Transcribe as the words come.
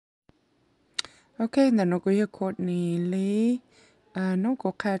Okay, then no go here Courtney Lee. No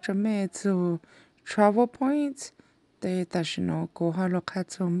go catch me to travel points. They that no go hello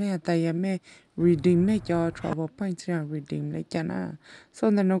catch me they me redeem me your travel points yeah redeem like na. So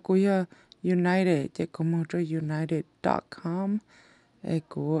then no go here United they go mo to united.com. E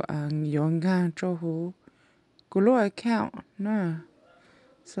go ang yonga cho ho. Go lo account na.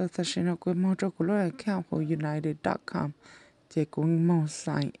 So that no go mo to go lo account ho united.com. They go mo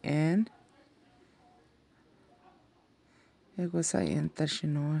sign in. Ego sa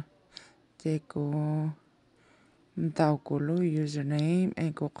international jego mdaukulo username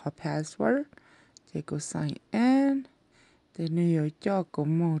ego ka password jego sign in de new york cho ko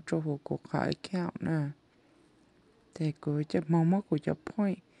mo cho ho ko ka account na de ko je mo mo ko je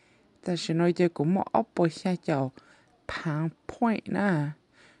point ta shino je ko mo oppo sha chao pan point na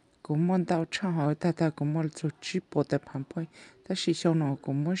ko mo dao cha ho ta ko mo zu chi po de pan point ta shi shou no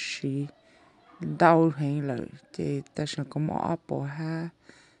ko mo shi đau hay là thì ta sẽ có một apple ha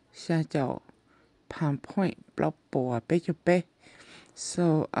xa chào pan point block bùa bé cho bé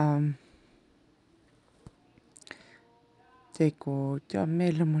so thì cô cho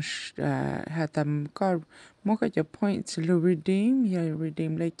mẹ là một hạ tầm có một cái point lu redeem ya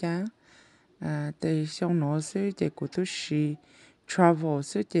redeem lấy cha thì xong nó sẽ thì cô tôi chỉ travel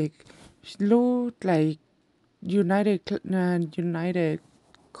sẽ thì lu like United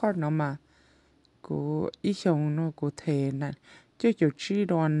card nó mà cô ý xong nó cô thề nè chứ chỗ chỉ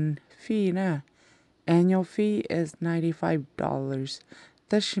đoàn fee nè annual fee is $95.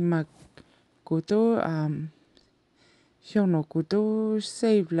 Tashi mà cô tô xong nó cô tô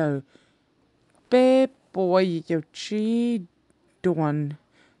save là bé boy chỗ chỉ đoàn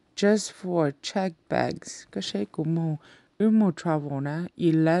just for check bags cái sẽ cô mô travel nè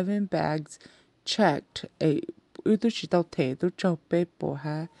 11 bags checked ư tôi chỉ tao thể tôi cho bé boy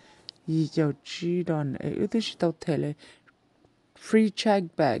ha yi chỗ chỉ đoàn ư tôi chỉ tao thể là free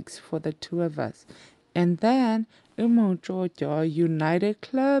check bags for the two of us. And then, cho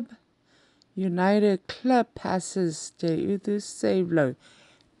United Club passes the other save lo.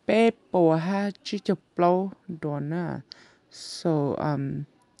 People ha chi cho blow dona. So,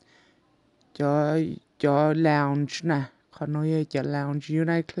 cho lounge na. Kono ye cho lounge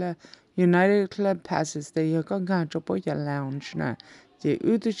United Club passes the yo con gan cho po cho lounge na. Je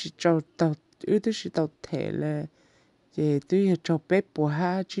other chi cho tele. Yeah, 3 cho people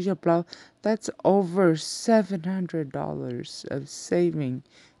ha chi cho blow. That's over $700 of saving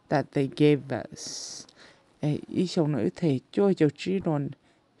that they gave us. Ý xong nữa thì cho chỉ đòn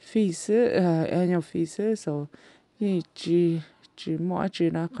fees annual fees so chỉ mỗi chỉ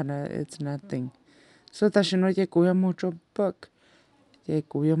nó còn it's nothing. So ta sẽ nói cái của mua cho book cái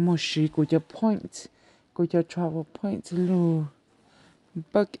của mua sĩ của cho points của cho travel points luôn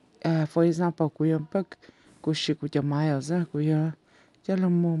book for example của book của sĩ của cho miles của cho là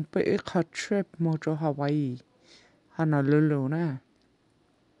mua bị hot trip mua cho Hawaii hà nó lulu nè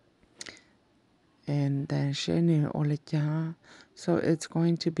and then sheni olecha so it's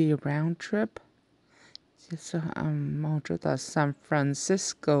going to be a round trip so mo cho ta San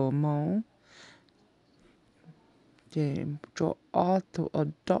Francisco mo je cho auto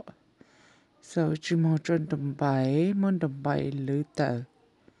adult so chỉ mo cho đầm bảy lữ tờ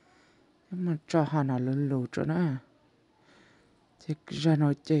mà cho hà nó lulu cho nè thì ra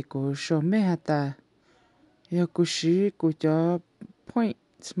nói chơi của số mấy hạt ta giờ của sĩ của cho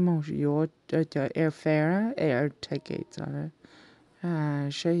points mo yo cho airfare air tickets rồi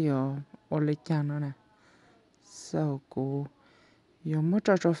sẽ yo ole chang nó nè so cô yo mo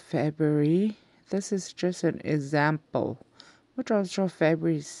cho February this is just an example mo cho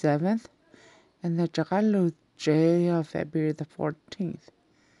February 7th and the cho cái lu February the 14th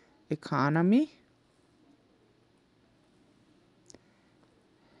economy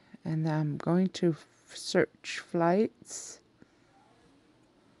and I'm going to search flights.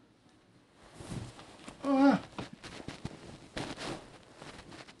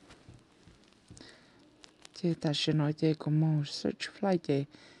 Chị ta sẽ nói chị có một search flight chị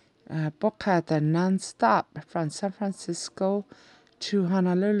book the non-stop from San Francisco to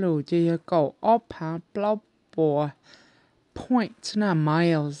Honolulu chị có up blow for points na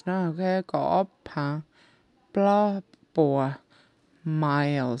miles na okay có up blow for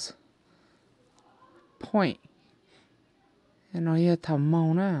miles point nói như thầm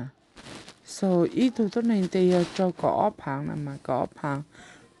màu na so ý tụ tốt này thì cho có up là mà có up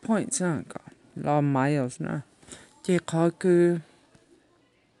points na có lo miles na chỉ có cứ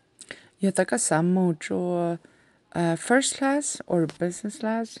giờ ta có sắm một cho first class or business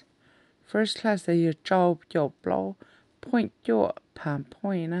class first class thì giờ cho blow point cho pan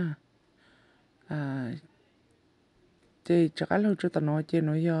point na thì chắc là lâu cho tao nói chị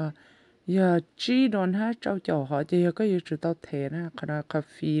nói giờ chỉ đòn ha cháu cháu họ thì có giờ chỉ tao thế na còn là cà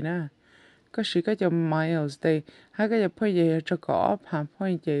phê na có sự cái cho miles đây hai cái giờ phải giờ cho có phàm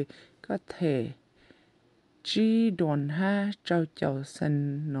phải giờ có thể chỉ đòn ha cháu cháu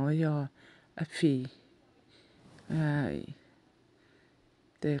sinh nói giờ phê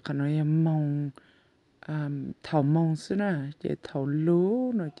để còn nói mong thầu mong xí na chị thầu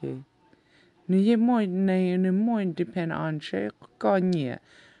lúa nói chị nếu mỗi này nếu mỗi depend on chị có nhiều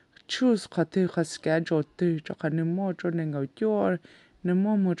choose khó từ khó schedule từ cho cái nếu mỗi cho nên ngồi cho nếu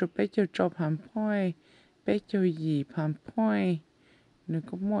mỗi cho bé cho phàm point bé cho gì phàm point nếu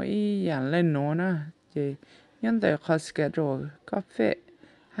có mỗi dạng lên nó nè chị nhân tại khó schedule có fit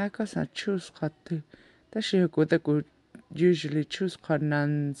hay có sao choose khó từ但是我的我 usually choose 可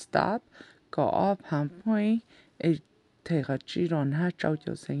non-stop 個 phàm point 誒睇個只論下早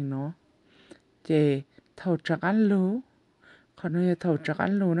就成咯，即頭着緊路，可能要頭着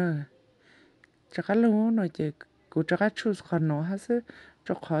緊路呢，着緊路呢即我着緊 choose 可能還是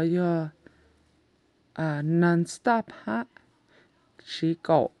就可以non-stop 下，是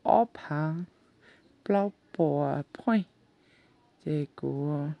個 off 行，不老波 point 即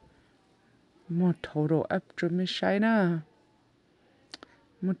個冇頭到 up 做咩使呢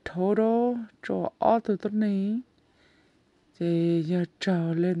？một total cho all từ tuần này thì giờ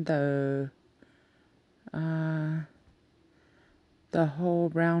trở lên the whole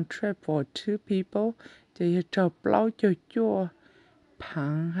round trip for two people thì giờ trở bao cho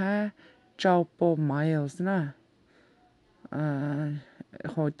phẳng ha cho 4 miles nè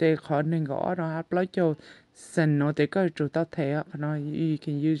hồi tệ khó nên gõ đó bao cho sân nó tệ có chủ tao thế á nó you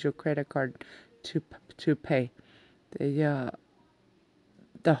can use your credit card to pay thì giờ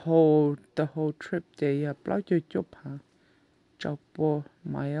the whole trip thì bao cho chụp hả cho 4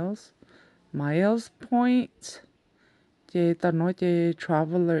 miles points thì tao nói thì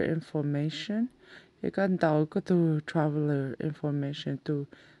traveler information thì cần tao có từ traveler information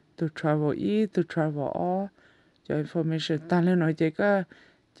to travel e to travel all cho information tao lên nói thì có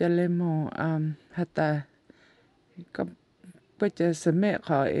cho lên một hata có bây giờ submit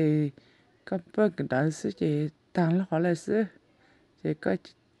khỏi có bây giờ đó sẽ chỉ tăng là khỏi là sẽ thì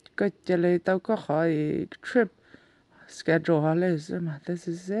có cho lên tao có khỏi trip schedule khỏi là sẽ mà this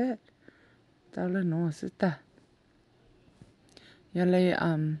is it tao lên nói sẽ ta giờ lấy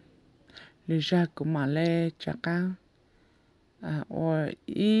lý do của mà lấy chắc ăn or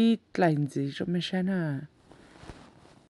ít lạnh gì cho mình xem ha